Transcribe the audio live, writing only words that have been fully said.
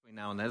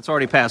now and then. It's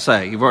already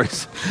passé. You've already.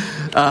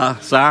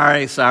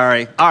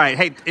 Sorry. All right.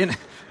 Hey,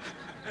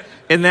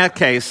 in that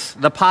case,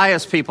 the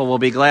pious people will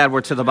be glad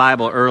we're to the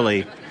Bible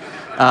early.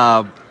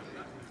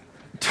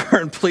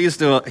 Turn, please,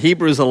 to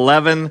Hebrews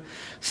 11,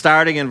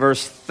 starting in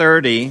verse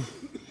 30.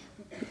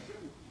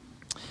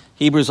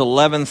 Hebrews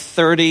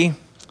 11:30.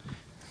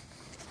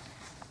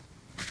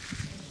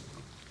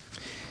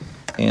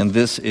 And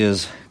this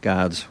is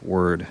God's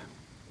word.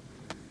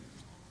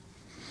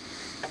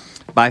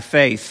 By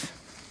faith,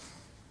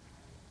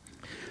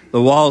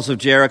 the walls of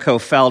Jericho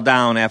fell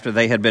down after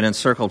they had been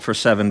encircled for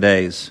 7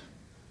 days.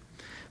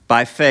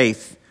 By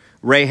faith,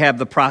 Rahab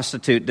the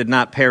prostitute did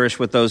not perish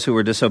with those who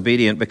were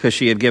disobedient because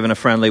she had given a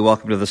friendly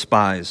welcome to the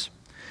spies.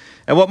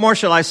 And what more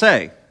shall I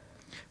say?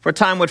 For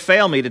time would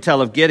fail me to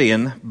tell of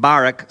Gideon,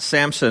 Barak,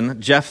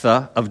 Samson,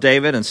 Jephthah, of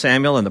David and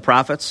Samuel and the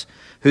prophets,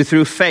 who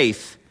through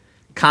faith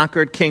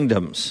conquered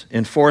kingdoms,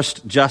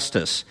 enforced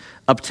justice,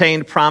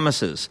 obtained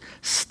promises,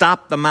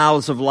 stopped the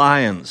mouths of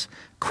lions,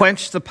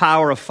 quenched the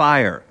power of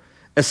fire,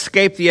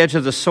 escaped the edge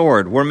of the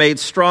sword, were made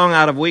strong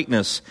out of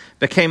weakness,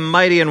 became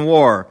mighty in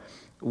war,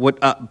 would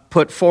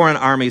put foreign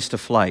armies to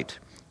flight.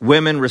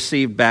 Women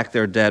received back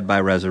their dead by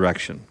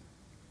resurrection.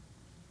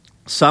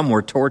 Some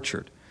were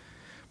tortured,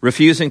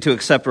 refusing to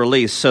accept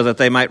release so that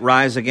they might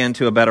rise again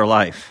to a better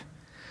life.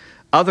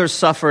 Others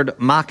suffered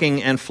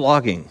mocking and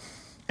flogging,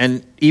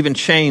 and even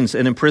chains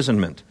and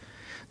imprisonment.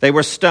 They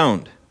were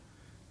stoned.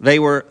 They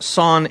were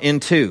sawn in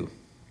two.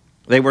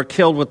 They were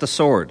killed with the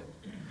sword.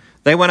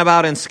 They went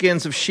about in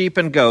skins of sheep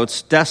and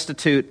goats,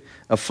 destitute,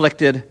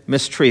 afflicted,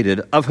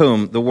 mistreated, of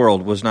whom the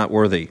world was not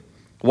worthy,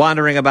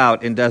 wandering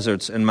about in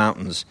deserts and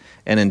mountains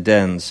and in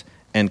dens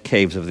and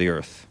caves of the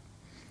earth.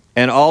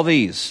 And all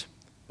these,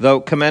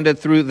 though commended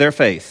through their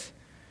faith,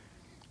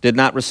 did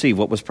not receive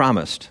what was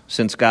promised,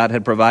 since God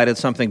had provided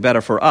something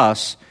better for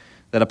us,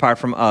 that apart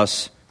from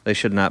us, they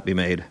should not be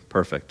made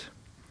perfect.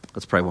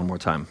 Let's pray one more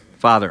time.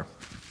 Father,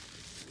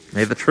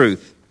 may the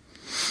truth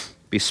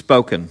be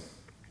spoken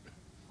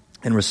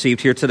and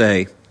received here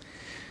today.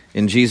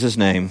 In Jesus'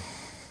 name,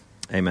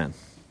 amen.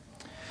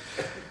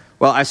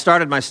 Well, I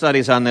started my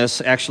studies on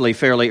this actually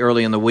fairly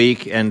early in the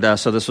week, and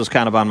so this was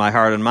kind of on my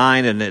heart and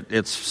mind, and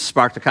it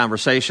sparked a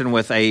conversation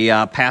with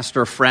a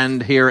pastor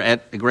friend here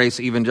at Grace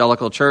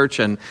Evangelical Church,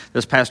 and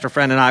this pastor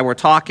friend and I were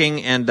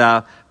talking,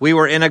 and we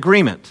were in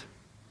agreement.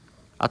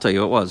 I'll tell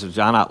you who it was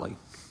John Otley.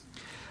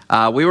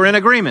 We were in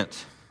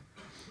agreement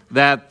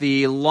that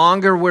the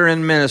longer we're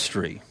in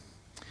ministry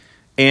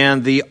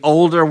and the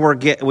older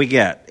we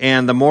get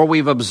and the more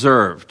we've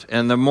observed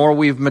and the more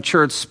we've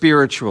matured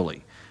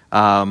spiritually,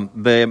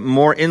 the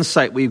more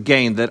insight we've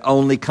gained that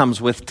only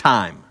comes with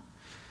time,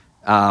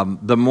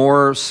 the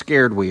more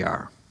scared we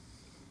are.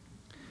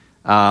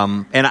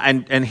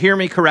 And hear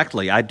me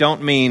correctly, I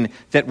don't mean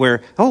that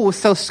we're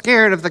so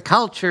scared of the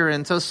culture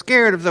and so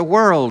scared of the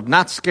world.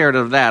 Not scared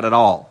of that at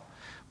all.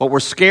 What we're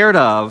scared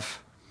of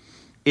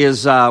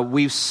is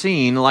we've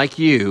seen, like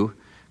you,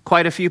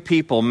 quite a few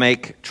people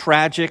make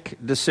tragic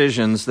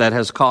decisions that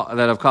have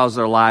caused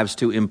their lives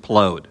to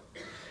implode.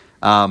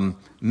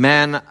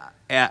 Man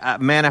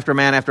after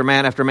man after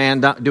man after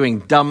man doing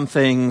dumb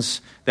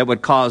things that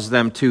would cause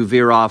them to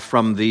veer off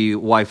from the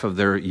wife of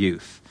their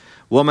youth.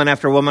 Woman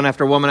after woman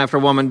after woman after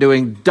woman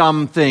doing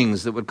dumb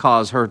things that would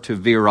cause her to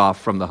veer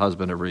off from the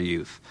husband of her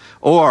youth.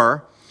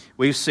 Or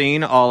we've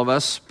seen, all of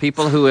us,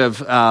 people who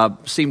have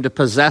seemed to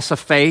possess a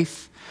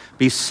faith,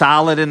 be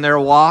solid in their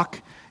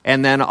walk,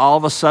 and then all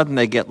of a sudden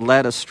they get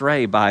led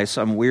astray by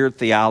some weird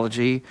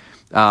theology.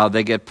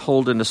 They get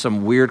pulled into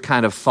some weird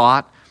kind of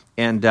thought,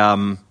 and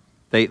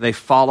they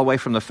fall away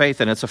from the faith,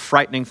 and it's a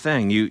frightening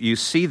thing. You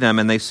see them,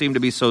 and they seem to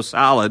be so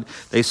solid.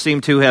 They seem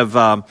to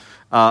have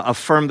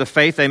affirmed the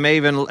faith. They may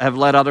even have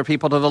led other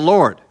people to the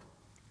Lord,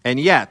 and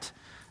yet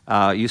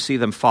you see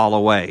them fall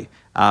away.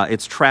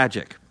 It's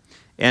tragic.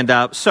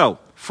 And so,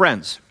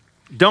 friends,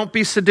 don't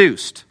be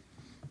seduced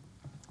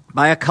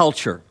by a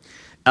culture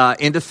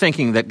into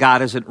thinking that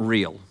God isn't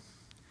real,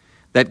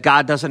 that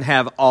God doesn't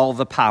have all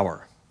the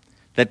power,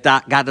 that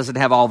God doesn't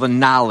have all the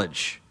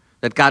knowledge,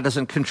 that God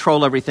doesn't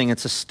control everything and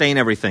sustain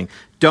everything.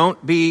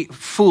 Don't be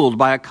fooled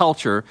by a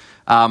culture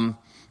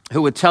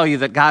who would tell you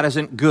that God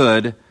isn't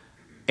good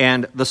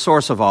and the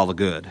source of all the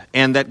good,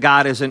 and that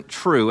God isn't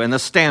true and the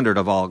standard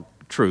of all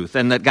truth,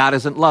 and that God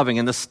isn't loving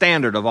and the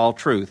standard of all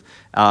truth,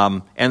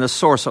 and the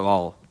source of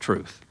all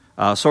truth,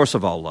 source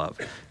of all love.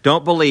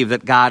 Don't believe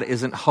that God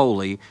isn't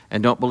holy,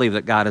 and don't believe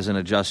that God isn't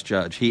a just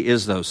judge. He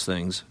is those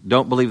things.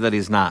 Don't believe that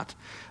he's not.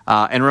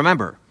 And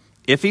remember,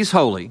 if he's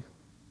holy,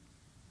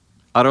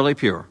 utterly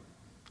pure,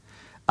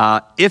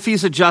 if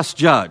he's a just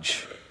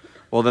judge,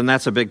 well, then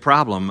that's a big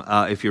problem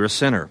if you're a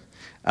sinner.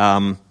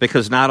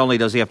 Because not only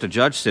does he have to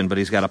judge sin, but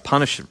he's got to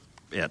punish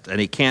it, and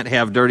he can't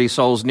have dirty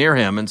souls near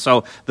him. And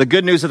so the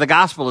good news of the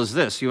gospel is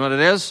this. You know what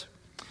it is?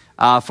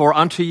 For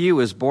unto you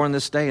is born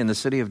this day in the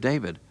city of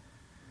David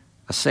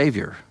a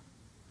Savior,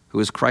 who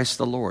is Christ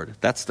the Lord.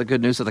 That's the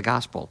good news of the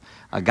gospel.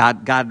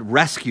 God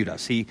rescued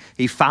us. He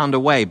found a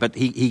way, but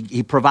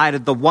he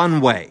provided the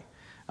one way.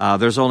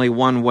 There's only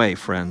one way,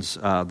 friends.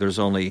 There's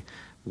only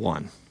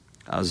one.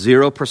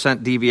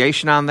 0%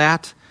 deviation on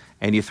that,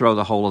 and you throw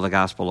the whole of the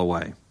gospel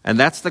away. And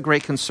that's the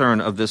great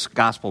concern of this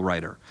gospel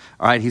writer.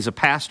 All right, he's a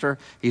pastor.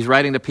 He's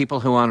writing to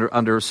people who are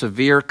under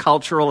severe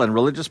cultural and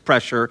religious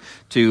pressure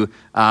to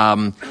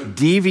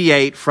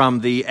deviate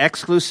from the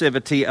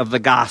exclusivity of the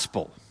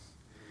gospel.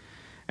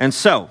 And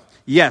so,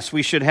 yes,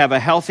 we should have a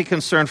healthy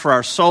concern for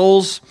our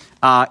souls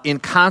in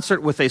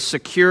concert with a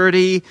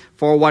security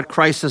for what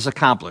Christ has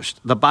accomplished.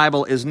 The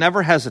Bible is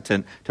never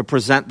hesitant to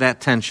present that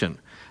tension.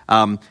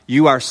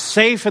 You are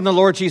safe in the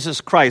Lord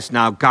Jesus Christ.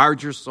 Now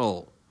guard your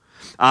soul.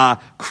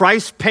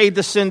 Christ paid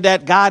the sin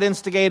debt. God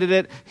instigated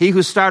it. He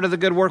who started the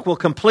good work will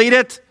complete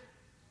it.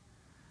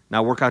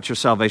 Now work out your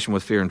salvation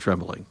with fear and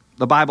trembling.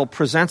 The Bible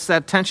presents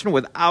that tension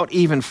without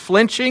even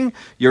flinching.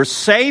 You're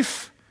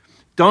safe.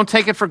 Don't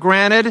take it for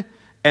granted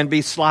and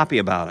be sloppy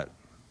about it,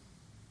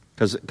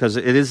 because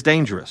it is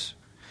dangerous.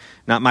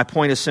 Now, my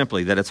point is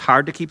simply that it's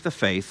hard to keep the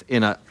faith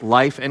in a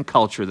life and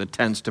culture that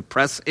tends to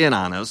press in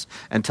on us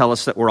and tell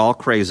us that we're all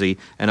crazy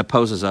and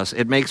opposes us.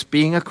 It makes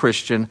being a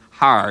Christian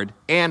hard,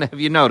 and have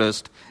you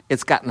noticed,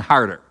 it's gotten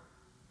harder.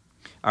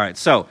 All right,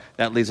 so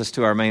that leads us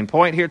to our main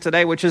point here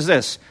today, which is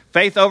this: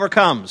 faith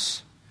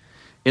overcomes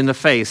in the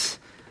face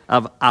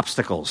of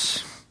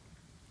obstacles.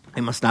 I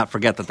must not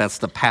forget that that's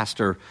the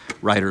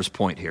pastor-writer's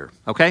point here.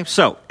 Okay,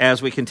 so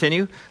as we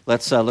continue,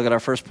 let's look at our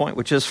first point,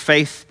 which is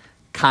faith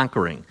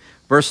conquering.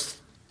 Verse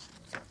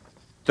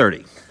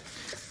 30.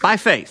 By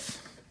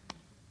faith,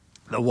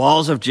 the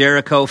walls of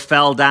Jericho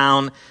fell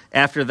down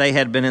after they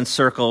had been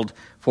encircled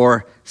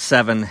for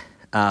 7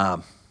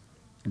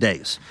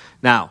 days.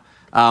 Now,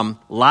 a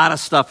lot of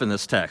stuff in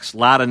this text, a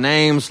lot of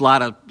names, a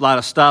lot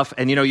of stuff,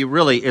 and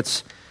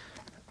it's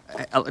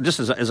just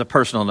as a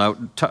personal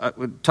note,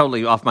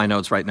 totally off my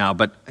notes right now,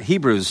 but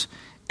Hebrews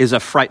is a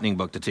frightening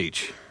book to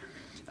teach.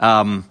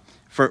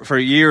 For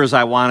years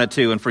I wanted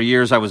to, and for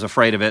years I was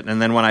afraid of it,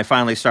 and then when I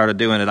finally started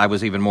doing it, I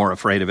was even more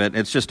afraid of it.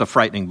 It's just a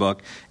frightening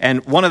book.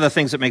 And one of the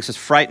things that makes it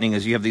frightening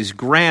is you have these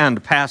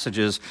grand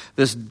passages,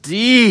 this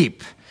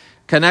deep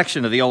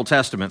connection to the Old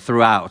Testament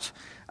throughout.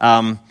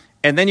 And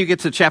then you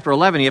get to chapter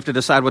 11, you have to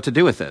decide what to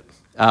do with it.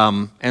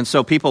 And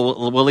so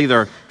people will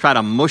either try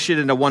to mush it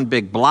into one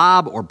big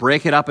blob or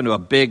break it up into a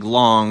big,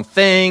 long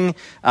thing.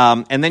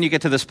 And then you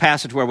get to this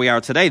passage where we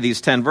are today,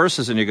 these 10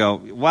 verses, and you go,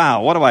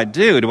 wow, what do I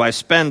do? Do I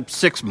spend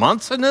 6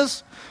 months in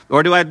this?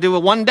 Or do I do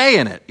it 1 day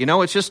in it?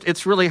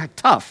 It's really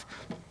tough.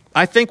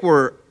 I think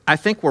we're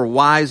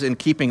wise in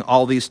keeping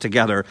all these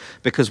together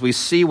because we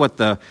see what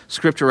the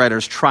scripture writer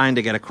is trying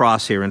to get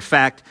across here. In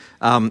fact,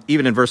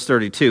 even in verse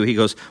 32, he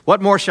goes,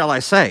 what more shall I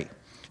say?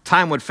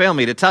 Time would fail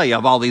me to tell you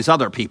of all these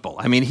other people.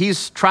 I mean,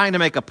 he's trying to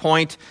make a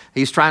point.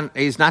 He's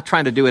not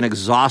trying to do an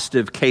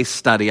exhaustive case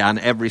study on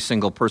every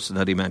single person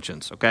that he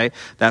mentions, okay?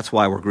 That's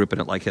why we're grouping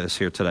it like this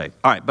here today.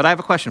 All right, but I have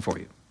a question for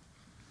you.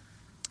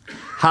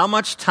 How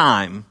much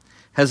time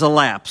has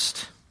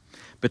elapsed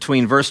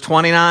between verse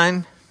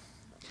 29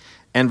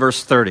 and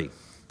verse 30?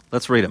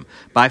 Let's read them.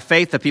 By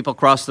faith, the people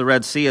crossed the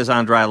Red Sea as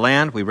on dry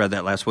land. We read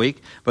that last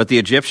week. But the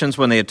Egyptians,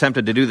 when they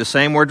attempted to do the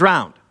same, were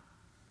drowned.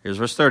 Here's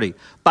verse 30.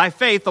 By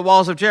faith, the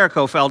walls of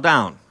Jericho fell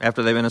down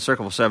after they've been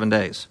encircled for 7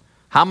 days.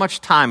 How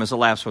much time has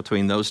elapsed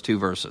between those two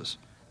verses?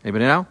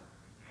 Anybody know?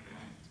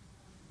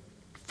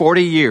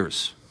 40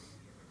 years.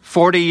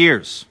 40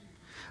 years.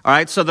 All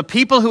right, so the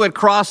people who had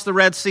crossed the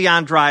Red Sea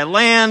on dry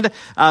land,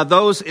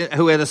 those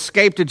who had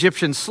escaped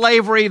Egyptian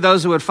slavery,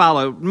 those who had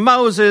followed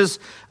Moses,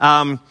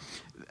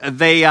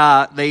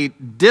 they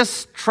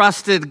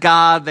distrusted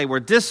God. They were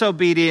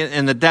disobedient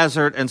in the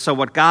desert. And so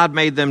what God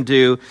made them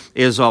do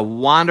is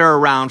wander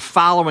around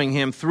following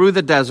him through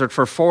the desert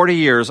for 40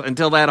 years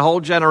until that whole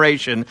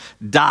generation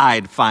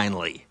died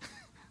finally.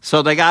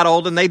 So they got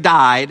old and they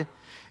died.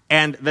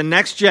 And the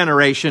next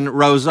generation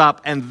rose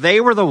up and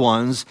they were the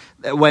ones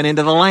that went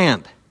into the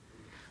land.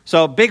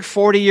 So a big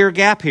 40-year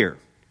gap here.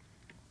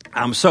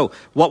 So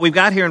what we've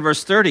got here in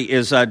verse 30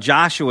 is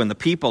Joshua and the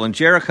people and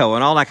Jericho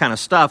and all that kind of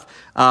stuff.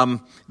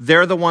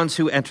 They're the ones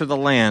who enter the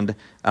land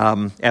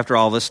after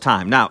all this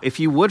time. Now, if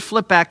you would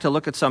flip back to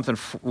look at something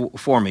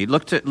for me,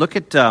 turn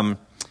to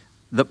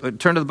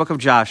the book of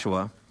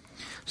Joshua.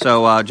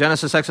 So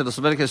Genesis, Exodus,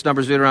 Leviticus,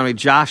 Numbers, Deuteronomy,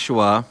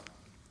 Joshua.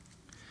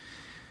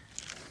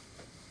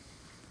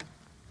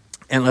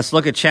 And let's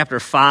look at chapter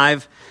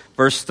 5,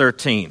 verse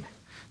 13.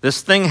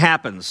 This thing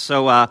happens.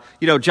 So,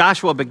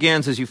 Joshua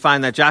begins, as you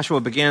find that Joshua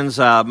begins,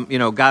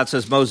 God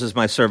says, Moses,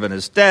 my servant,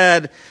 is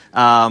dead.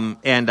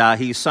 And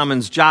he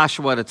summons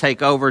Joshua to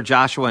take over.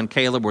 Joshua and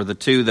Caleb were the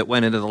two that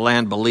went into the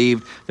land,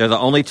 believed. They're the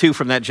only two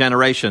from that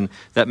generation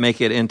that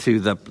make it into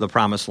the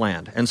promised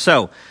land. And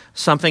so,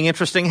 something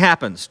interesting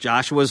happens.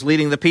 Joshua's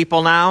leading the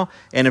people now.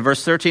 And in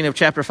verse 13 of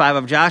chapter 5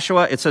 of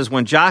Joshua, it says,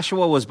 when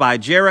Joshua was by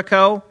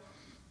Jericho,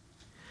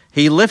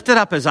 he lifted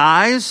up his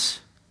eyes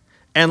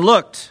and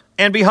looked.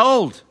 And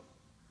behold,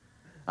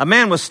 a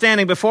man was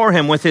standing before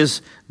him with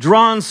his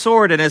drawn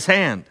sword in his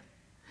hand.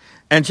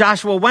 And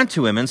Joshua went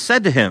to him and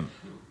said to him,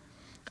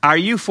 are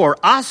you for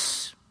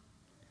us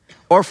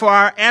or for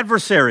our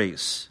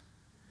adversaries?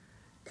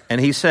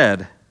 And he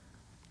said,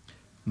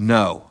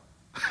 no.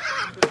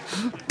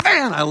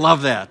 Man, I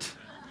love that.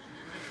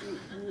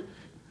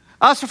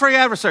 Also for your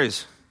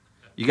adversaries.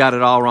 You got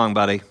it all wrong,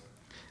 buddy.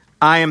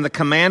 I am the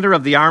commander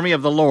of the army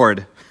of the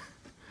Lord.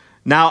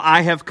 Now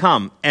I have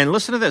come. And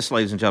listen to this,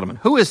 ladies and gentlemen.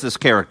 Who is this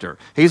character?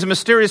 He's a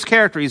mysterious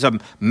character. He's a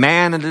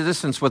man in the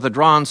distance with a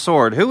drawn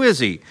sword. Who is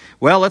he?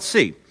 Well, let's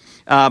see.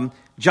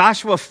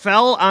 Joshua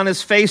fell on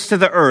his face to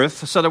the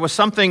earth, so there was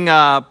something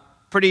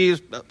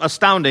pretty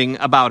astounding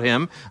about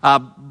him.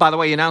 By the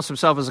way, he announced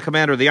himself as the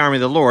commander of the army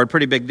of the Lord.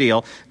 Pretty big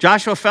deal.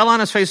 Joshua fell on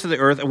his face to the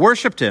earth and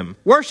worshipped him.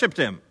 Worshipped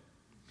him.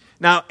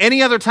 Now,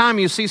 any other time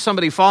you see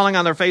somebody falling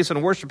on their face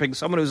and worshiping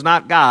someone who's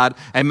not God,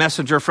 a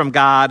messenger from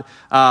God,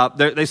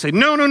 they say,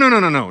 no,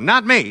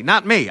 not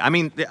me. I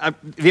mean,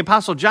 the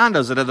Apostle John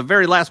does it at the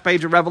very last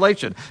page of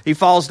Revelation. He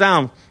falls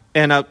down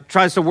and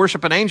tries to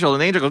worship an angel,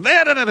 and the angel goes,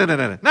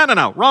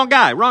 no, wrong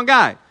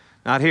guy.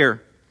 Not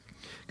here.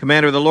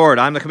 Commander of the Lord,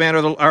 I'm the commander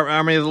of the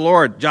army of the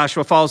Lord.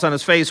 Joshua falls on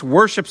his face,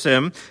 worships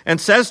him,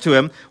 and says to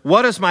him,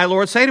 what does my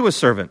Lord say to his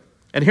servant?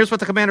 And here's what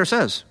the commander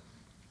says.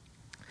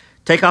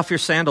 Take off your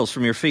sandals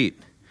from your feet,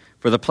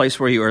 for the place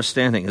where you are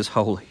standing is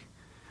holy.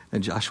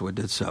 And Joshua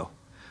did so.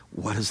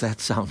 What does that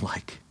sound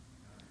like?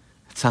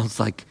 It sounds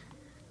like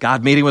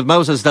God meeting with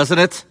Moses, doesn't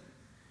it?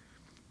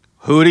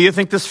 Who do you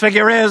think this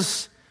figure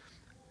is?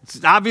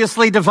 It's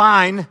obviously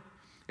divine.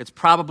 It's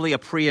probably a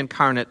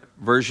pre-incarnate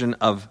version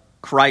of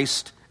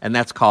Christ, and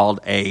that's called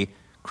a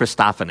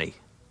Christophany.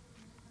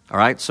 All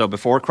right, so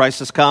before Christ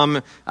has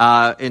come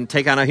and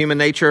take on a human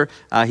nature,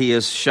 he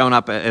has shown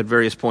up at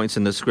various points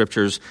in the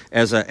scriptures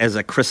as a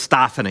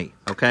Christophany,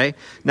 okay?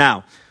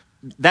 Now,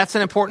 that's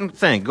an important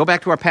thing. Go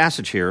back to our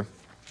passage here.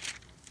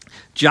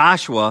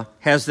 Joshua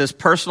has this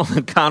personal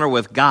encounter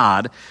with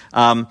God.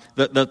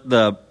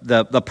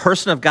 The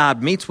person of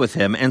God meets with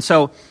him, and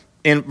so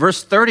in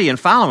verse 30 and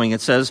following, it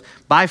says,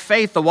 by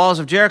faith the walls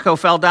of Jericho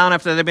fell down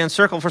after they'd been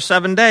encircled for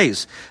 7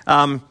 days.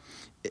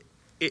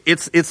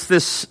 It's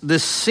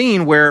this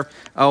scene where,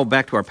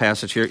 back to our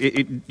passage here.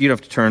 You don't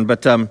have to turn,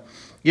 but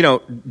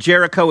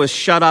Jericho is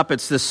shut up.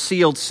 It's this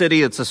sealed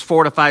city. It's this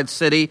fortified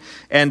city,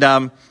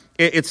 and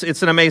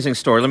it's an amazing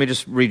story. Let me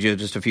just read you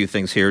just a few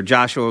things here.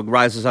 Joshua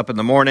rises up in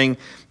the morning,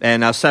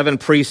 and 7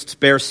 priests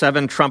bear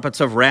 7 trumpets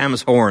of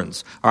ram's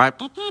horns. All right,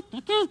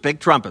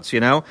 big trumpets,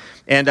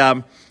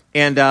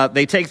 and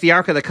they take the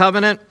Ark of the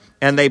Covenant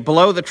and they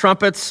blow the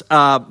trumpets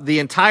the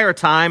entire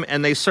time,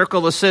 and they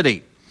circle the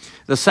city.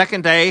 The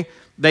second day,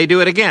 they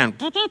do it again.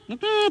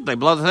 They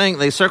blow the thing.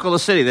 They circle the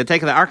city. They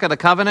take the Ark of the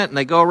Covenant and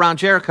they go around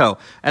Jericho.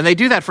 And they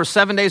do that for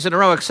 7 days in a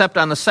row, except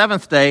on the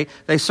 7th day,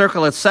 they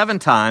circle it 7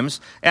 times.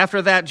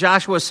 After that,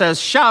 Joshua says,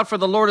 shout, for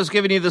the Lord has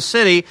given you the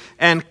city.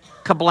 And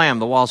kablam,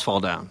 the walls fall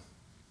down.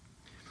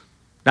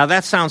 Now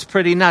that sounds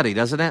pretty nutty,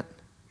 doesn't it?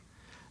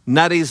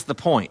 Nutty's the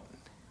point.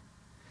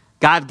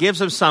 God gives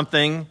them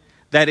something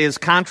that is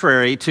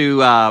contrary to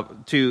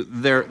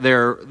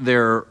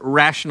their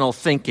rational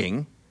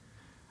thinking.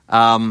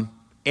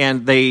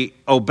 And they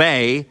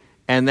obey,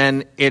 and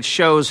then it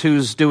shows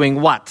who's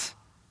doing what.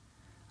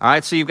 All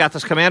right, so you've got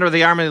this commander of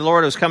the army of the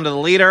Lord who's come to the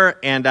leader,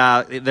 and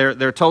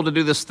they're told to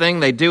do this thing.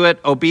 They do it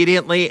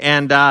obediently,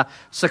 and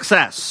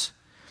success.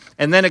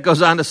 And then it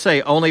goes on to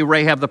say, only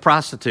Rahab the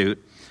prostitute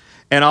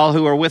and all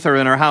who are with her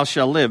in her house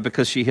shall live,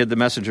 because she hid the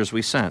messengers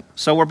we sent.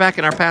 So we're back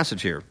in our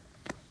passage here.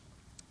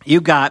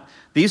 You've got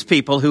these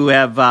people who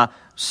have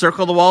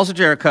circled the walls of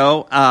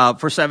Jericho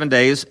for 7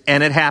 days,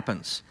 and it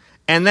happens.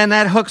 And then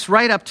that hooks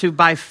right up to,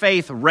 by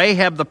faith,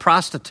 Rahab the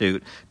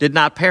prostitute did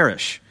not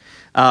perish.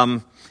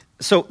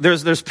 So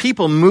there's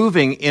people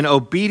moving in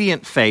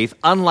obedient faith,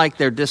 unlike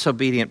their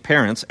disobedient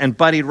parents, and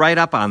buddied right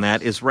up on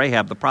that is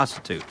Rahab the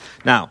prostitute.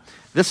 Now,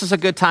 this is a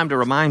good time to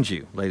remind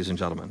you, ladies and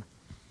gentlemen,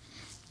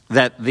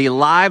 that the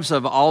lives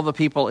of all the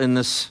people in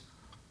this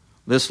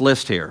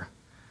list here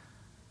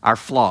are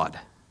flawed.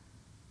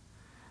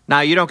 Now,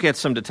 you don't get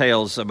some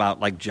details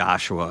about like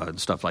Joshua and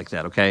stuff like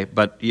that, okay?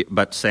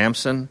 But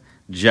Samson,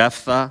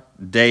 Jephthah,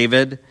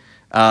 David,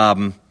 you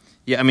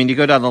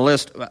go down the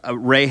list.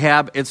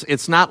 Rahab.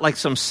 It's not like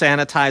some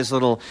sanitized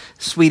little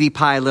sweetie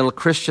pie little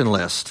Christian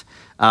list.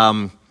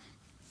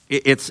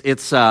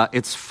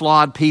 It's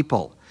flawed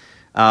people.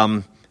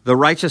 The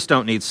righteous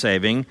don't need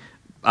saving,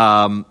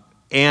 and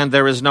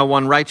there is no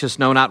one righteous,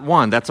 no, not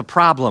one. That's a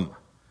problem.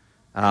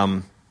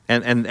 And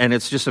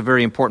it's just a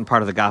very important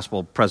part of the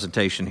gospel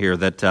presentation here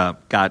that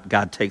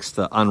God takes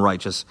the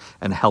unrighteous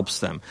and helps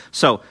them.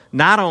 So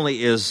not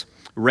only is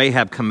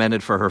Rahab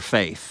commended for her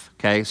faith,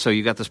 okay? So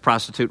you got this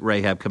prostitute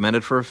Rahab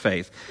commended for her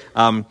faith.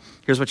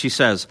 Here's what she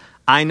says.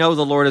 I know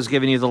the Lord has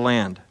given you the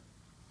land.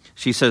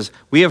 She says,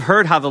 we have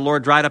heard how the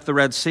Lord dried up the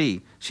Red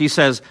Sea. She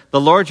says,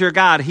 the Lord your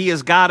God, he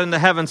is God in the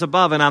heavens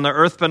above and on the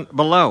earth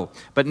below.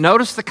 But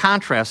notice the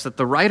contrast that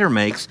the writer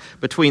makes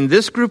between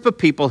this group of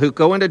people who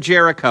go into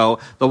Jericho,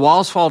 the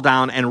walls fall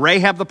down, and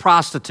Rahab the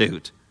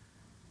prostitute,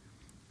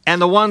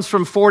 and the ones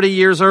from 40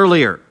 years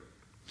earlier.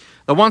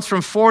 The ones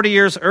from 40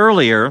 years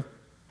earlier,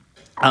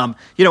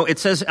 it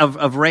says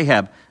of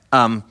Rahab,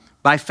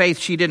 by faith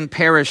she didn't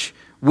perish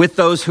with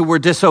those who were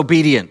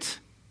disobedient.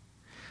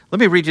 Let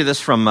me read you this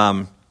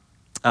from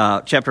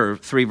chapter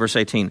 3, verse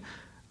 18.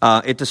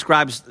 it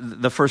describes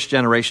the first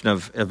generation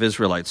of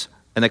Israelites,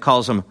 and it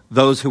calls them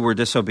those who were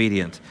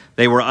disobedient.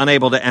 They were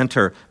unable to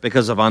enter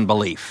because of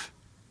unbelief.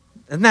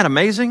 Isn't that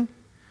amazing?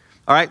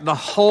 All right, the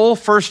whole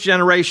first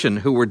generation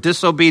who were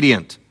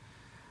disobedient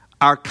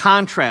are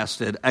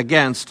contrasted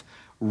against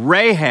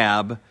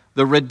Rahab,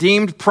 the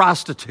redeemed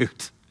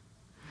prostitute.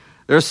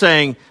 They're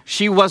saying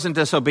she wasn't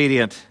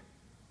disobedient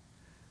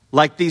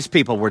like these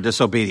people were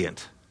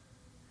disobedient.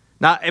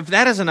 Now, if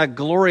that isn't a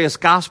glorious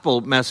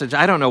gospel message,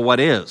 I don't know what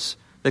is.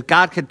 That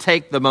God could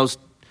take one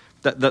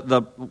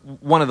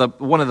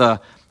of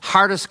the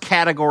hardest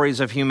categories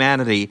of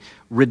humanity,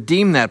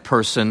 redeem that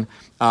person,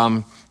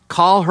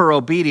 call her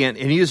obedient,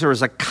 and use her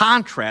as a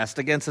contrast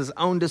against his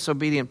own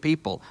disobedient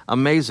people.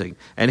 Amazing.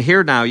 And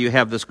here now you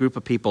have this group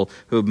of people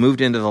who have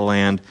moved into the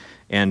land,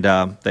 and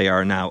they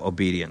are now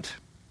obedient.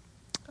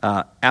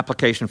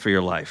 Application for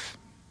your life.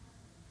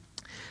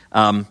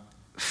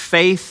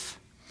 Faith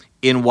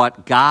in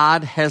what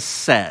God has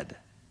said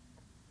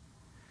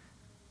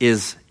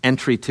is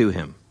entry to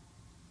him.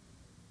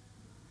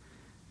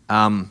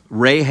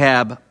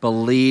 Rahab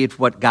believed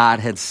what God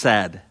had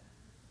said.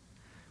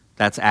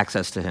 That's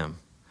access to him.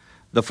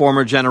 The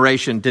former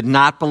generation did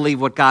not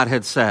believe what God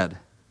had said.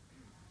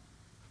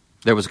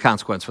 There was a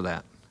consequence for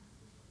that.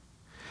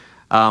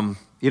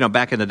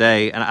 Back in the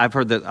day, and I've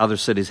heard that other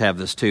cities have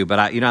this too, but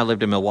I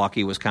lived in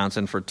Milwaukee,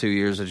 Wisconsin for 2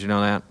 years. Did you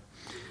know that?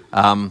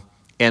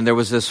 And there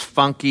was this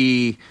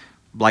funky,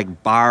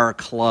 bar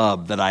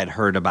club that I'd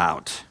heard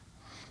about.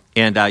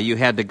 And you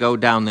had to go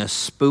down this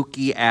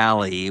spooky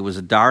alley. It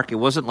was dark. It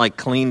wasn't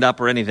cleaned up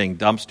or anything.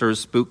 Dumpsters,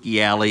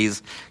 spooky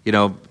alleys,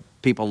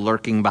 people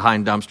lurking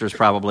behind dumpsters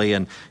probably.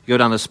 And you go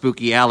down the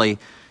spooky alley.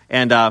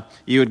 And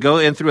you would go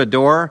in through a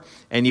door,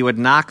 and you would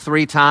knock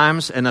 3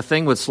 times, and the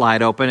thing would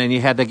slide open, and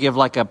you had to give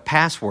a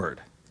password.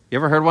 You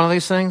ever heard one of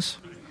these things?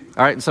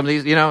 All right, and some of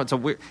these,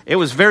 it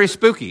was very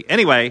spooky.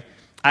 Anyway,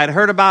 I'd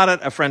heard about it.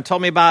 A friend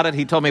told me about it.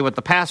 He told me what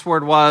the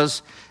password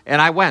was,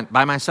 and I went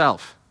by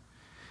myself.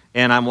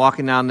 And I'm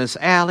walking down this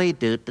alley.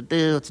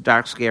 It's a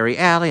dark, scary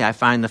alley. I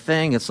find the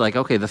thing. It's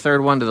okay, the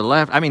third one to the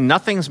left. I mean,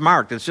 nothing's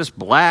marked. It's just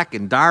black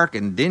and dark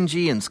and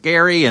dingy and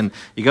scary. And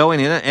you go in.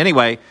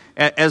 Anyway,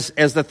 as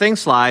the thing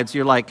slides,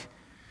 you're like,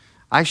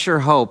 I sure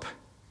hope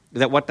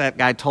that what that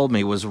guy told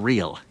me was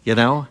real,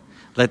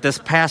 that this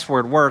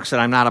password works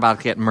and I'm not about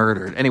to get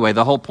murdered. Anyway,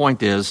 the whole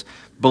point is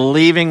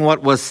believing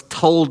what was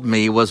told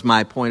me was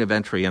my point of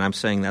entry. And I'm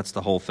saying that's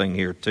the whole thing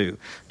here too.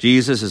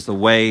 Jesus is the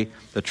way,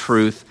 the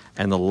truth,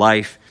 and the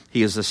life.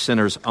 He is the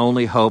sinner's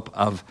only hope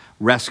of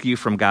rescue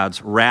from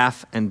God's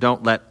wrath, and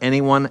don't let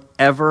anyone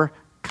ever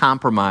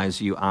compromise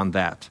you on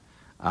that.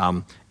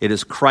 It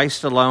is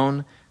Christ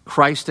alone,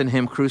 Christ and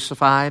him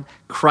crucified,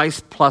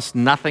 Christ plus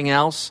nothing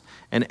else,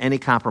 and any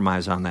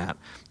compromise on that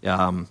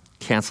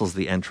cancels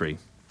the entry.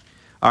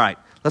 All right,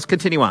 let's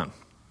continue on.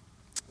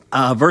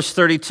 Verse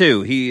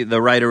 32,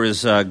 the writer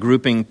is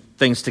grouping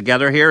things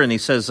together here, and he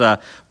says,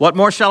 what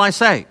more shall I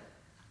say?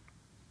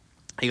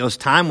 He goes,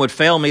 time would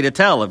fail me to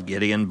tell of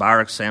Gideon,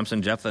 Barak,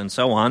 Samson, Jephthah, and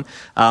so on.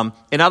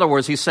 In other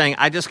words, he's saying,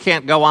 I just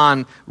can't go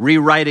on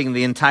rewriting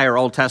the entire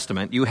Old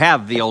Testament. You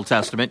have the Old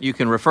Testament. You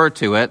can refer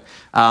to it.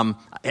 And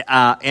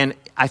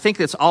I think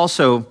it's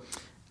also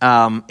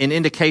an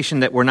indication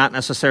that we're not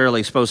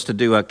necessarily supposed to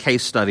do a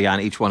case study on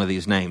each one of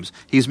these names.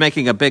 He's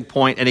making a big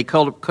point, and he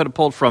could have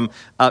pulled from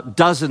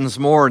dozens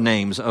more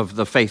names of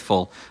the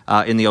faithful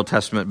in the Old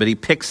Testament, but he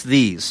picks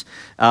these.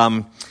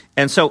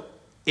 And so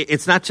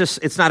it's not a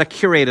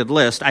curated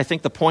list. I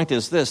think the point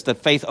is this,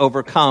 that faith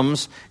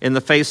overcomes in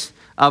the face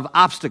of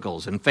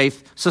obstacles, and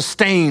faith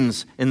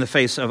sustains in the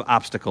face of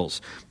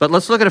obstacles. But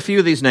let's look at a few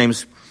of these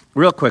names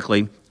real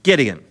quickly.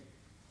 Gideon.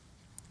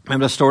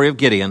 Remember the story of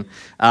Gideon?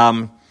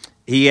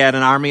 He had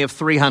an army of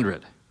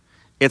 300.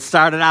 It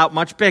started out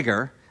much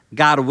bigger.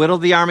 God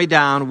whittled the army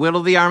down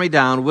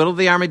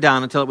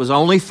until it was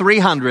only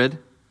 300.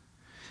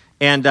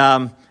 And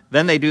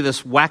then they do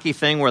this wacky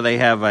thing where they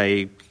have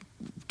a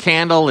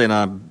candle in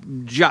a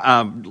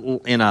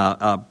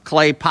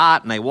clay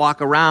pot, and they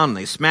walk around and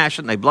they smash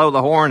it and they blow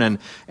the horn,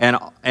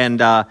 and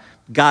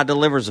God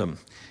delivers them.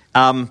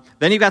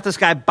 Then you've got this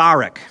guy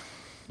Barak.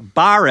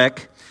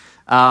 Barak,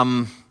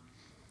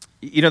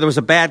 there was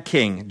a bad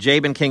king,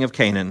 Jabin, king of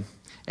Canaan,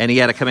 and he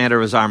had a commander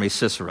of his army,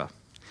 Sisera.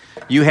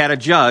 You had a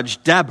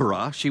judge,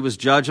 Deborah. She was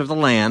judge of the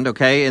land, of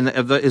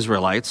the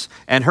Israelites,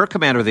 and her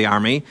commander of the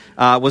army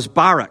was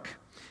Barak.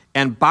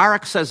 And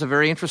Barak says a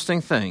very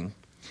interesting thing.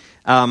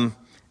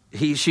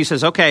 She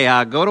says,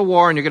 go to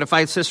war, and you're going to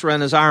fight Sisera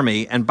and his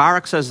army. And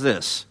Barak says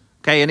this,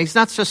 and he's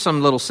not just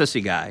some little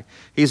sissy guy.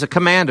 He's a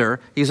commander.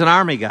 He's an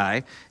army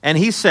guy. And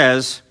he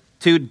says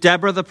to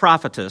Deborah the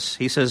prophetess,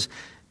 he says,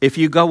 if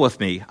you go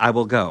with me, I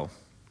will go.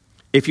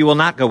 If you will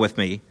not go with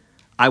me,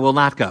 I will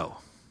not go.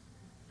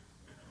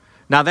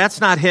 Now,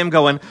 that's not him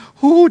going,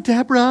 oh,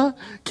 Deborah,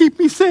 keep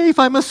me safe.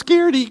 I'm a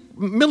scaredy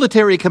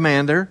military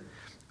commander.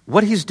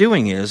 What he's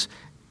doing is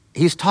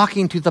he's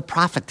talking to the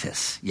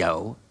prophetess,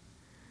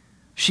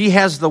 She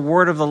has the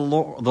word of the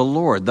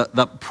Lord.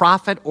 The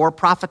prophet or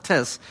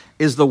prophetess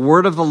is the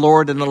word of the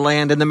Lord in the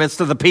land in the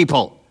midst of the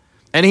people.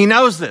 And he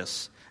knows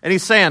this. And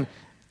he's saying,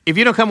 if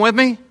you don't come with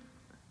me,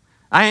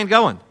 I ain't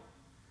going.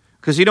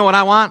 Because you know what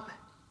I want?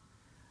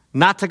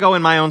 Not to go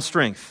in my own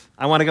strength.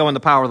 I want to go in the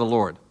power of the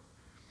Lord.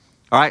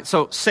 All right,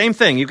 so same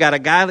thing. You've got a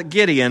guy like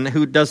Gideon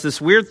who does this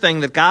weird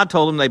thing that God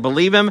told him. They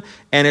believe him,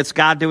 and it's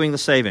God doing the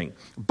saving.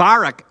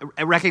 Barak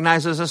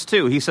recognizes this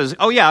too. He says,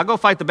 oh yeah, I'll go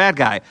fight the bad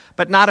guy,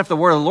 but not if the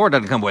word of the Lord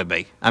doesn't come with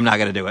me. I'm not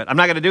going to do it. I'm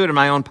not going to do it in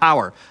my own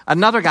power.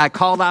 Another guy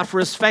called out for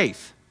his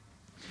faith.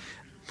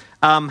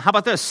 How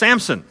about this?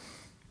 Samson.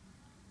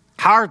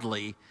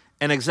 Hardly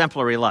an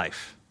exemplary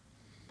life.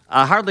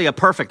 Hardly a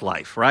perfect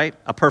life, right?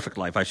 A perfect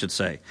life, I should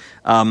say.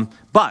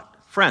 But,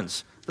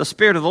 friends, the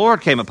Spirit of the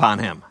Lord came upon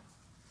him.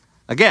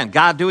 Again,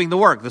 God doing the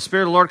work. The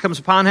Spirit of the Lord comes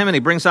upon him, and he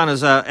brings down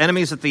his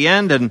enemies at the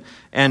end,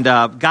 and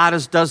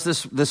God does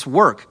this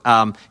work.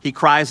 He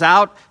cries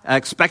out,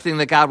 expecting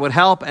that God would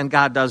help, and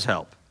God does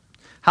help.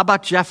 How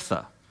about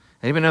Jephthah?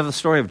 Anybody know the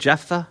story of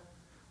Jephthah?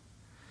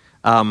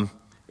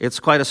 It's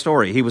quite a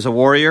story. He was a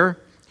warrior.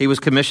 He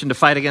was commissioned to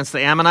fight against the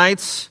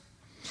Ammonites,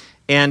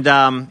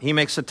 and he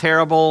makes a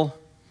terrible,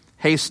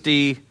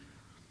 hasty,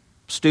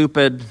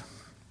 stupid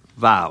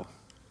vow.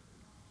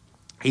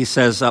 He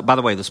says, by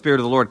the way, the Spirit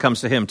of the Lord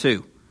comes to him too.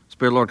 The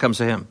Spirit of the Lord comes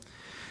to him.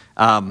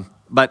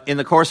 But in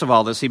the course of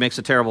all this, he makes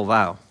a terrible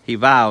vow. He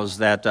vows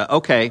that,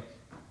 okay,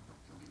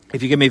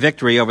 if you give me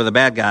victory over the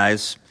bad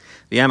guys,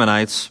 the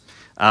Ammonites,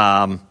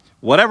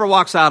 whatever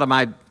walks out of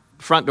my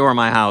front door of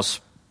my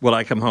house when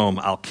I come home,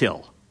 I'll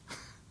kill.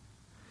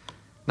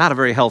 Not a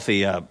very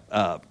healthy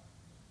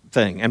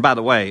thing. And by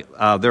the way,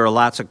 there are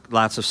lots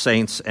of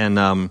saints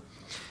and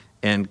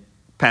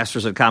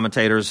pastors and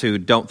commentators who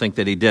don't think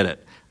that he did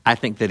it. I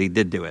think that he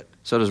did do it.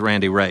 So does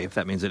Randy Ray, if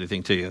that means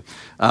anything to you.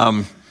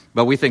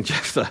 But we think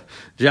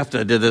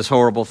Jephthah did this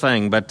horrible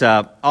thing. But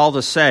all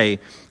to say,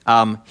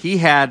 he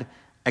had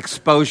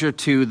exposure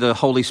to the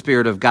Holy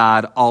Spirit of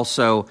God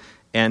also,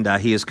 and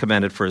he is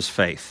commended for his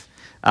faith.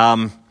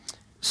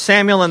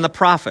 Samuel and the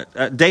prophet,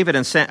 David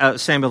and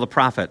Samuel the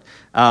prophet,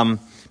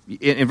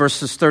 in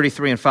verses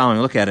 33 and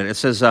following, look at it. It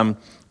says,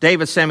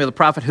 David, Samuel the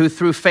prophet, who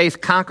through faith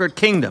conquered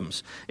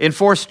kingdoms,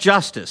 enforced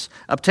justice,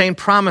 obtained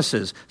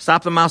promises,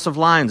 stopped the mouths of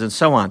lions, and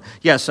so on.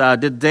 Yes,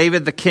 did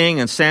David the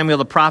king and Samuel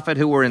the prophet,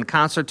 who were in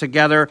concert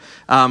together,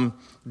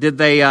 did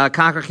they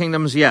conquer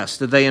kingdoms? Yes.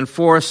 Did they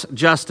enforce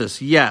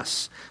justice?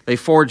 Yes. They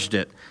forged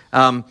it.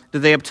 Did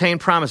they obtain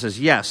promises?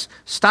 Yes.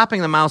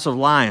 Stopping the mouths of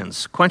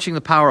lions, quenching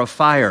the power of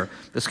fire,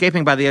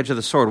 escaping by the edge of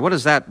the sword. What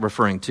is that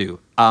referring to?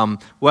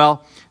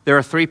 Well, there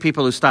are three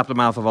people who stopped the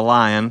mouth of a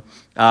lion.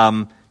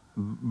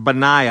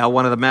 Benaiah,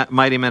 one of the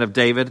mighty men of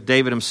David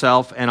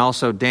himself, and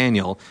also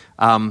Daniel.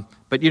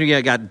 But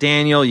you got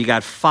Daniel, you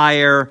got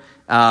fire,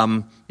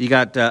 you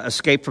got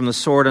escape from the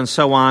sword, and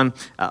so on.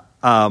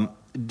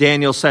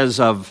 Daniel says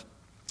of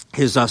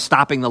his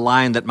stopping the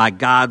lion that my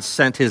God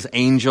sent his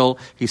angel,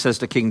 he says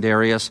to King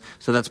Darius.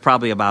 So that's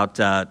probably about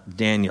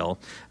Daniel.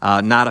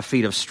 Not a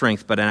feat of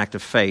strength, but an act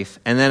of faith.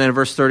 And then in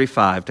verse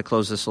 35, to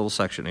close this little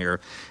section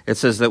here, it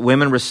says that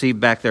women received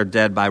back their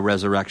dead by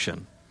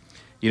resurrection.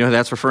 You know who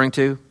that's referring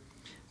to?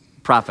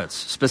 Prophets,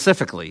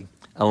 specifically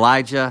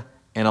Elijah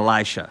and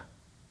Elisha,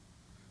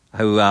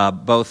 who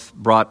both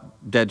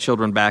brought dead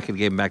children back and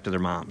gave them back to their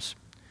moms.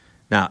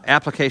 Now,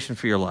 application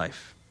for your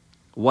life.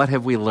 What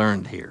have we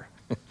learned here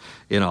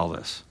in all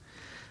this?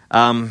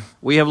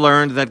 We have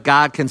learned that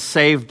God can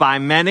save by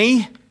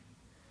many,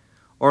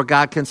 or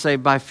God can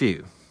save by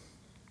few.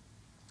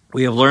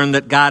 We have learned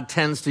that God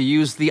tends to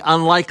use the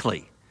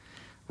unlikely.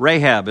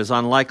 Rahab is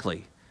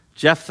unlikely.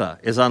 Jephthah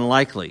is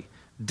unlikely.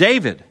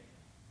 David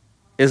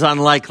is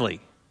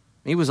unlikely.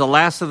 He was the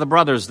last of the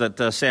brothers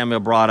that Samuel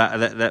brought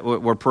out, that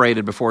were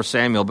paraded before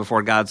Samuel,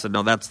 before God said,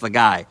 no, that's the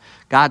guy.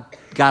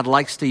 God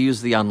likes to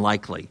use the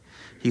unlikely.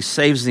 He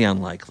saves the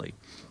unlikely.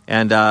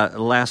 And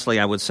lastly,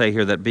 I would say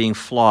here that being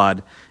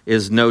flawed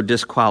is no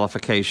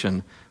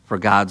disqualification for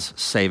God's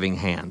saving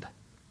hand.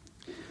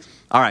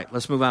 All right,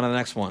 let's move on to the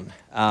next one.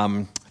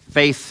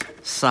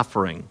 Faith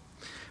suffering,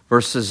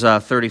 verses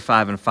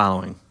 35 and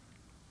following.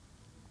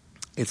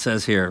 It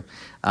says here,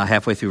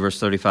 halfway through verse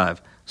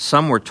 35,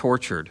 some were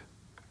tortured,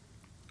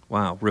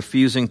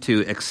 refusing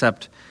to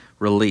accept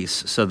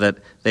release so that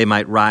they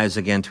might rise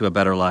again to a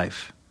better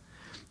life.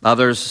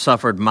 Others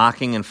suffered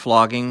mocking and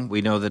flogging.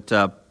 We know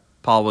that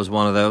Paul was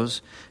one of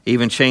those.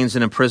 Even chains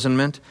and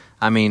imprisonment.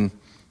 I mean,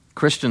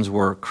 Christians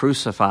were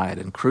crucified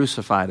and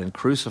crucified and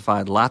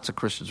crucified. Lots of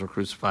Christians were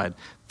crucified.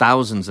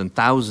 Thousands and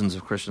thousands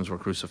of Christians were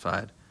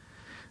crucified.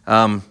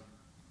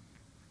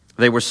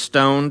 They were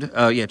stoned.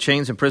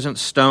 Chains, imprisonment,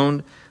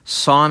 stoned,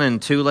 sawn in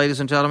two,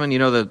 ladies and gentlemen. You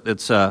know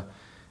that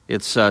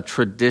it's a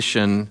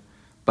tradition,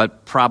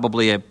 but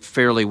probably a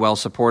fairly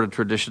well-supported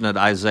tradition that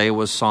Isaiah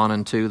was sawn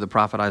in two, the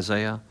prophet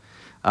Isaiah.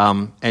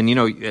 And you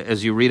know,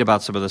 as you read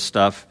about some of this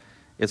stuff,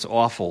 it's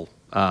awful,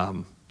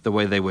 the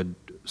way they would,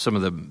 some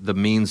of the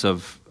means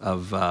of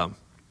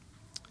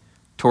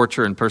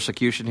torture and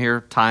persecution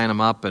here, tying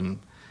them up and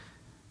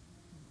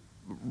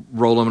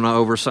rolling them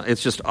over.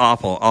 It's just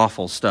awful,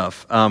 awful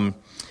stuff.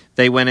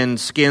 They went in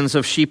skins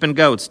of sheep and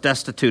goats,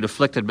 destitute,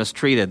 afflicted,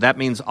 mistreated. That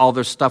means all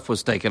their stuff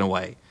was taken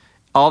away.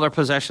 All their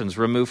possessions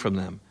removed from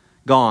them,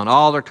 gone.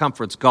 All their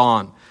comforts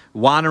gone.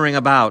 Wandering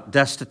about,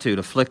 destitute,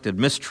 afflicted,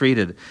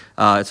 mistreated.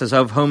 It says,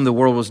 of whom the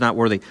world was not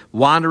worthy.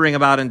 Wandering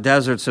about in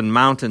deserts and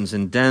mountains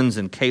and dens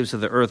and caves of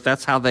the earth.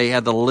 That's how they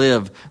had to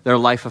live their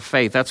life of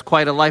faith. That's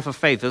quite a life of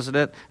faith, isn't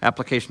it?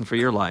 Application for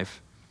your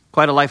life.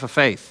 Quite a life of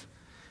faith.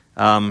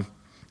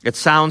 It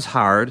sounds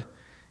hard,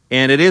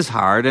 and it is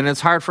hard, and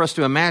it's hard for us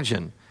to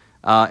imagine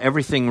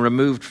everything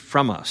removed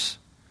from us.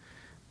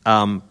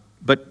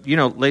 But,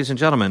 ladies and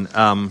gentlemen,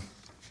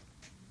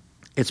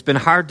 it's been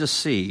hard to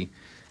see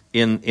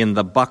in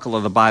the buckle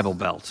of the Bible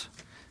Belt.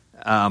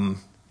 I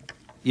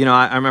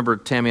remember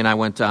Tammy and I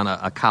went on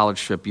a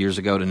college trip years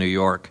ago to New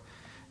York,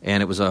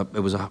 and it was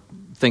a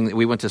thing that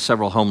we went to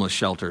several homeless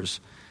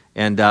shelters,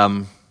 and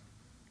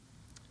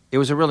it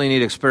was a really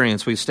neat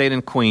experience. We stayed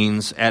in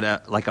Queens at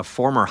a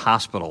former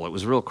hospital. It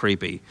was real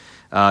creepy.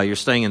 You're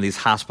staying in these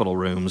hospital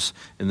rooms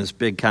in this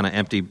big kind of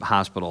empty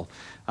hospital.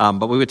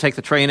 But we would take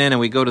the train in and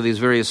we'd go to these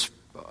various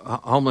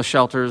homeless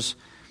shelters,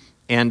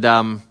 and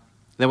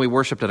then we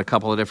worshiped at a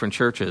couple of different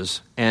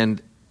churches.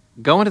 And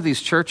going to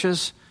these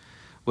churches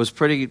was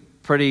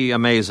pretty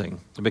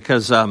amazing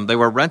because they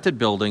were rented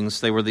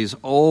buildings. They were these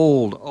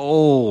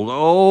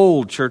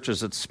old churches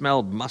that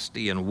smelled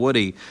musty and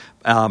woody.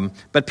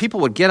 But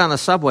people would get on the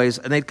subways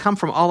and they'd come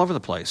from all over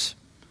the place.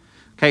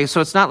 Okay, so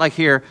it's not like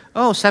here,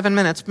 7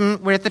 minutes,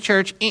 we're at the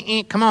church,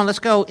 come on, let's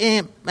go,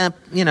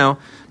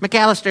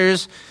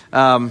 McAllister's.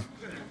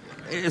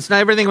 It's not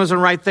everything wasn't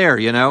right there,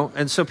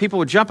 And so people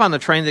would jump on the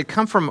train. They'd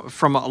come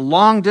from a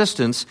long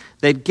distance.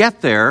 They'd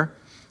get there,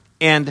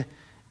 and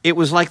it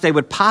was like they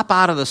would pop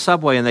out of the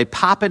subway, and they'd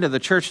pop into the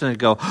church, and they'd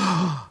go,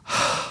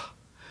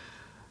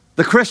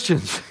 the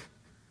Christians,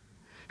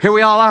 here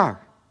we all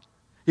are.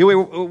 We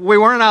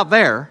weren't out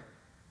there.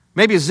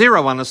 Maybe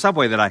zero on the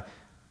subway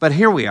but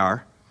here we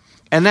are.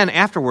 And then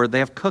afterward, they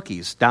have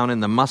cookies down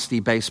in the musty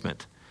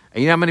basement.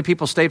 And you know how many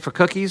people stayed for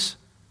cookies?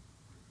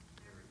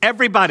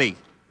 Everybody.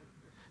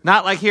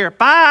 Not like here,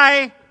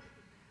 bye,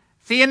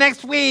 see you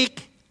next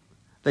week.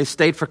 They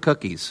stayed for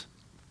cookies,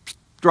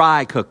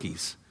 dry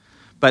cookies,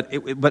 but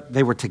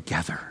they were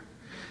together.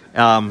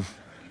 All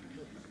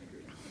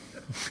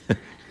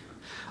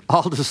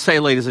to say,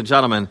 ladies and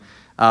gentlemen,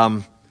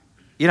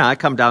 I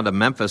come down to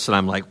Memphis and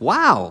I'm like,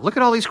 wow, look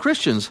at all these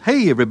Christians.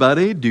 Hey,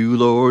 everybody, do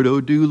Lord,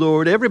 oh, do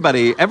Lord.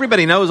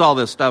 Everybody knows all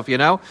this stuff,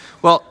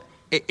 Well,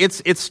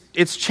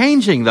 it's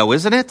changing though,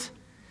 isn't it?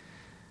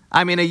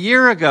 I mean, a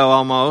year ago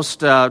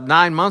almost,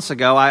 9 months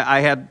ago,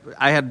 I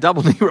had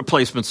double knee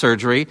replacement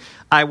surgery.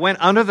 I went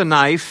under the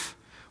knife,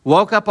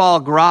 woke up all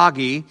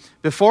groggy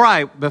before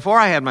I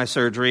had my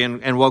surgery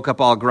and woke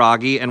up all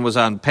groggy and was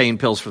on pain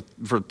pills for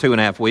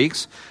 2.5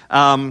 weeks.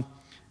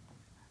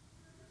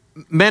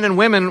 Men and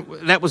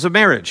women, that was a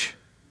marriage.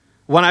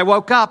 When I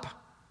woke up,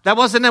 that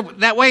wasn't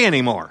that way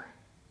anymore.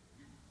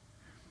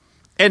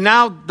 And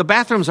now the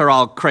bathrooms are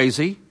all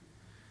crazy.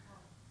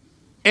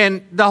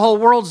 And the whole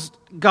world's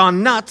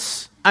gone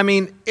nuts. I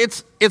mean,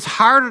 it's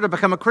harder to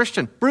become a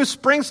Christian. Bruce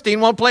Springsteen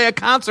won't play a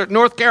concert in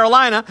North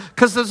Carolina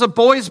because there's a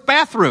boys'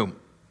 bathroom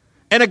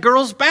and a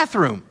girls'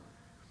 bathroom.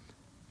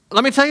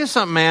 Let me tell you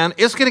something, man.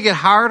 It's going to get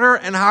harder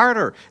and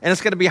harder. And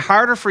it's going to be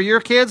harder for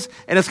your kids,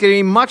 and it's going to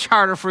be much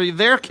harder for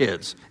their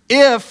kids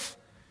if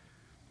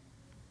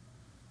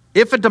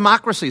a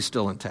democracy is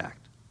still intact.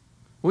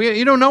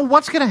 You don't know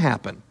what's going to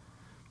happen.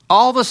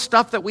 All the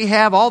stuff that we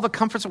have, all the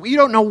comforts, you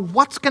don't know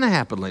what's going to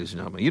happen, ladies and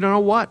gentlemen. You don't know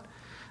what.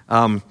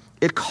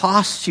 It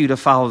costs you to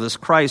follow this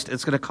Christ.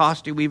 It's going to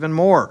cost you even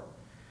more.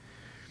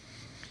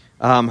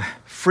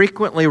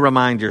 Frequently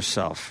remind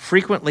yourself,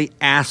 frequently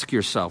ask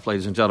yourself,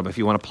 ladies and gentlemen, if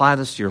you want to apply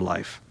this to your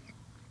life,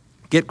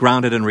 get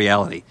grounded in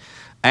reality.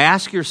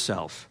 Ask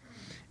yourself,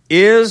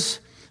 is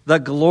the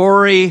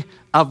glory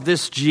of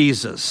this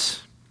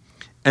Jesus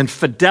and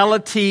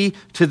fidelity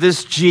to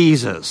this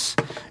Jesus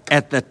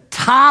at the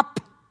top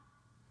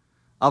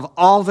of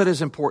all that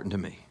is important to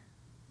me?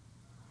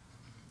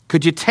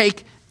 Could you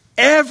take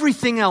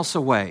everything else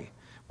away?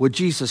 Would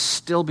Jesus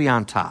still be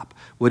on top?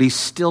 Would he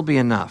still be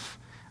enough?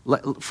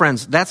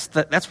 Friends,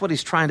 that's what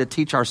he's trying to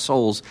teach our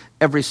souls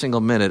every single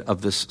minute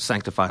of this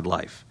sanctified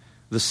life,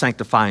 this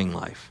sanctifying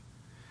life.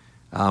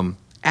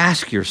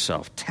 Ask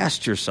yourself,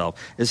 test yourself.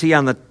 Is he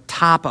on the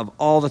top of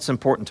all that's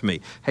important to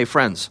me? Hey,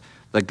 friends,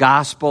 the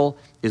gospel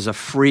is a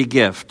free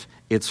gift.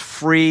 It's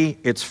free,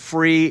 it's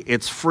free,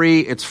 it's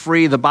free, it's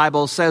free. The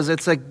Bible says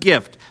it's a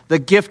gift, the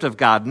gift of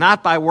God,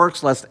 not by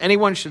works, lest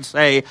anyone should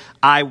say,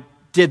 I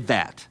did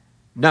that.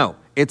 No,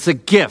 it's a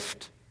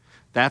gift.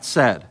 That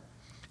said,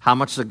 how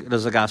much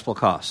does the gospel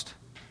cost?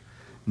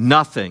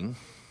 Nothing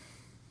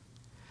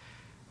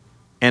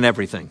and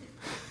everything.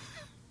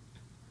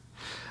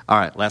 All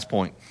right, last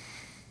point.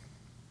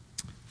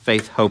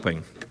 Faith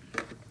hoping.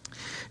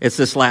 It's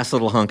this last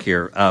little hunk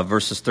here,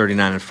 verses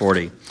 39 and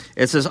 40.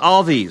 It says,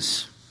 all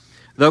these,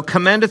 though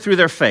commended through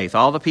their faith,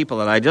 all the people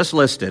that I just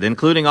listed,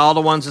 including all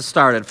the ones that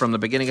started from the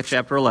beginning of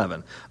chapter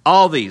 11,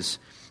 all these,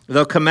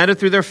 though commended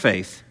through their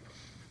faith,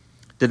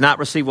 did not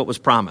receive what was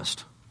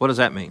promised. What does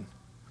that mean?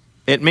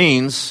 It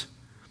means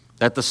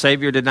that the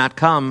Savior did not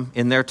come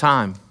in their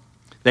time.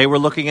 They were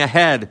looking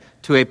ahead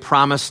to a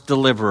promised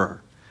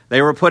deliverer.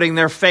 They were putting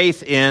their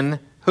faith in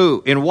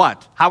who? In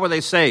what? How were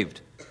they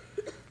saved?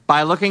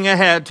 By looking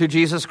ahead to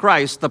Jesus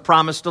Christ, the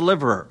promised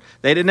deliverer.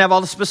 They didn't have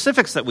all the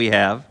specifics that we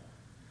have,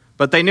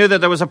 but they knew that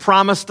there was a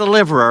promised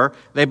deliverer.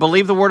 They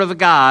believed the word of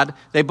God.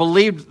 They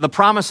believed the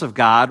promise of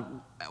God.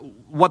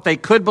 What they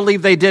could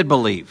believe, they did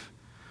believe.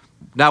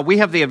 Now, we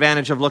have the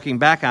advantage of looking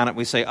back on it.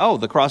 We say, oh,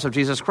 the cross of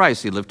Jesus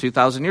Christ. He lived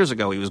 2,000 years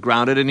ago. He was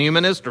grounded in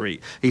human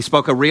history. He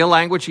spoke a real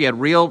language. He had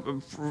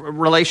real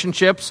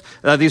relationships.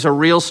 These are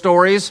real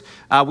stories.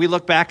 We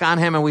look back on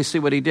him and we see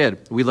what he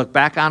did. We look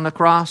back on the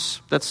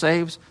cross that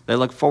saves. They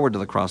look forward to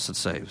the cross that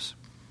saves.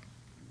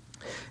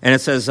 And it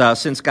says,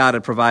 since God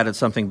had provided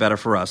something better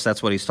for us,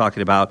 that's what he's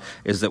talking about,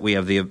 is that we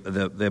have the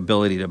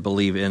ability to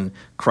believe in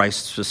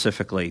Christ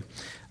specifically.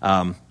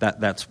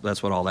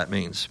 That's what all that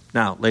means.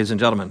 Now, ladies and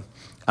gentlemen,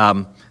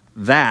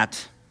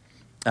 that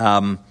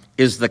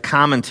is the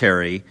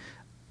commentary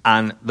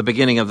on the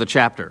beginning of the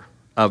chapter,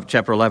 of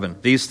chapter 11.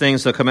 These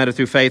things, though commended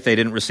through faith, they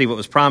didn't receive what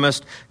was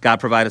promised. God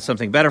provided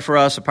something better for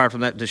us. Apart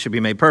from that, this should be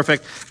made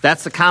perfect.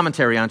 That's the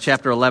commentary on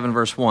chapter 11,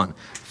 verse 1.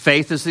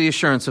 Faith is the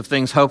assurance of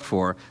things hoped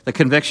for, the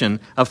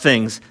conviction of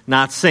things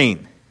not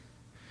seen.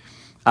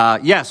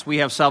 Yes, we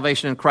have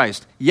salvation in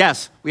Christ.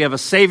 Yes, we have a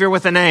Savior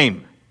with a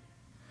name.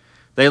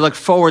 They look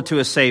forward to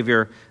a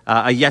Savior,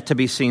 a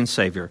yet-to-be-seen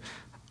Savior.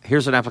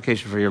 Here's an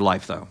application for your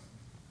life, though.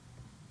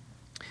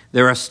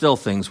 There are still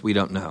things we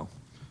don't know,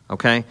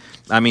 okay?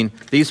 I mean,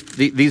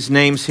 these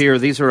names here,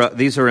 these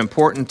are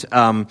important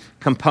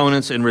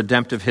components in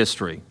redemptive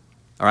history,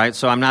 all right?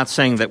 So I'm not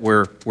saying that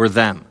we're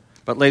them.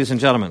 But ladies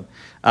and gentlemen,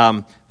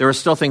 there are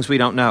still things we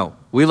don't know.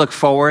 We look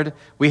forward.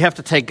 We have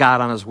to take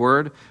God on his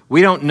word.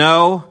 We don't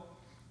know.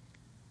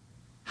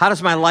 How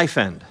does my life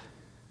end?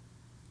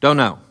 Don't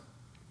know.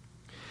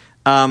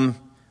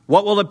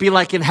 What will it be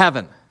like in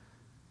heaven?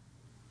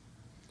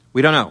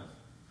 We don't know.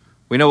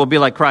 We know we'll be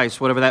like Christ,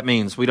 whatever that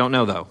means. We don't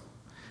know, though.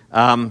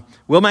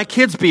 Will my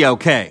kids be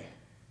okay?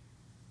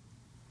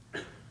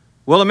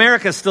 Will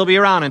America still be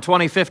around in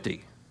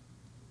 2050?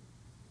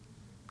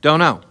 Don't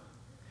know.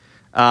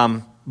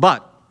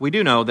 But we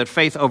do know that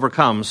faith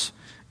overcomes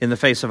in the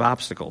face of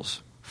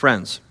obstacles.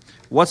 Friends,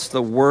 what's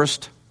the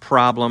worst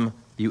problem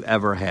you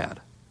ever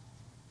had?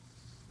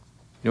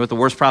 You know what the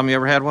worst problem you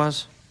ever had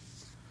was?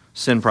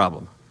 Sin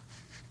problem.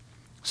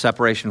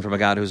 Separation from a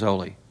God who's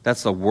holy.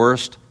 That's the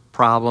worst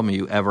problem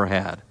you ever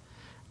had.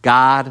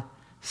 God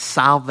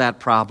solved that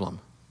problem.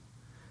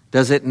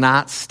 Does it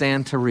not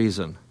stand to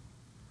reason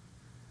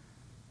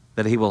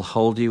that he will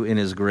hold you in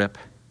his grip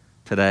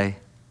today?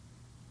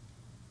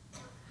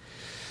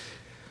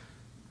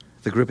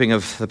 The grouping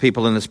of the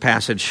people in this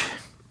passage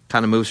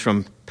kind of moves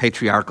from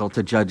patriarchal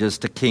to judges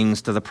to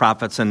kings to the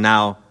prophets, and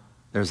now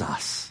there's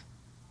us.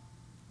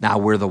 Now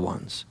we're the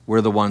ones.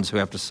 We're the ones who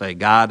have to say,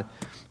 God,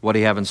 what do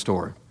you have in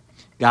store?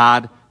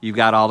 God, you've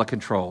got all the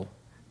control.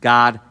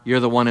 God,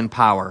 you're the one in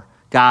power.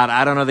 God,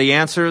 I don't know the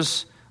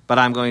answers, but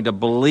I'm going to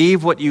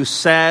believe what you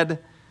said,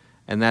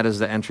 and that is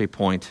the entry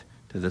point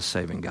to this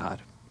saving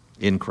God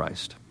in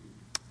Christ.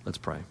 Let's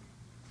pray.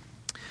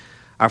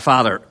 Our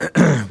Father,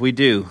 we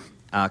do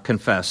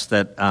confess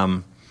that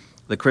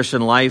the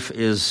Christian life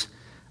is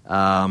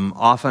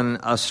often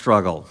a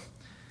struggle,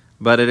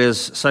 but it is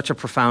such a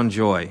profound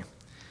joy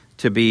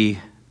to be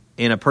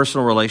in a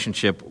personal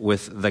relationship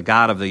with the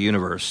God of the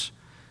universe,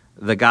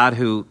 the God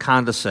who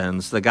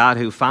condescends, the God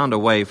who found a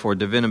way for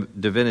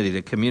divinity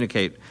to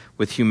communicate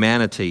with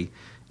humanity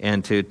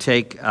and to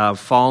take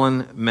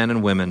fallen men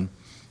and women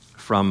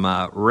from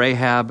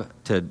Rahab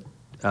to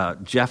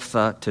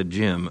Jephthah to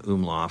Jim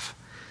Umlauf,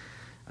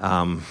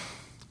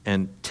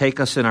 and take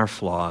us in our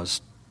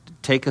flaws,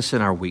 take us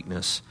in our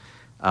weakness,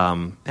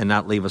 and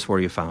not leave us where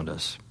you found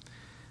us.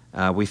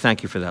 We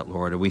thank you for that,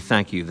 Lord, and we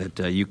thank you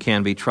that you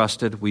can be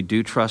trusted. We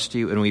do trust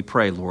you, and we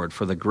pray, Lord,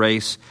 for the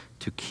grace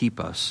to keep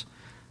us.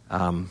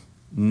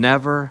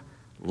 Never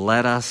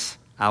let us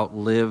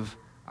outlive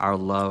our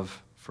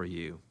love for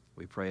you.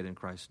 We pray it in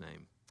Christ's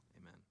name.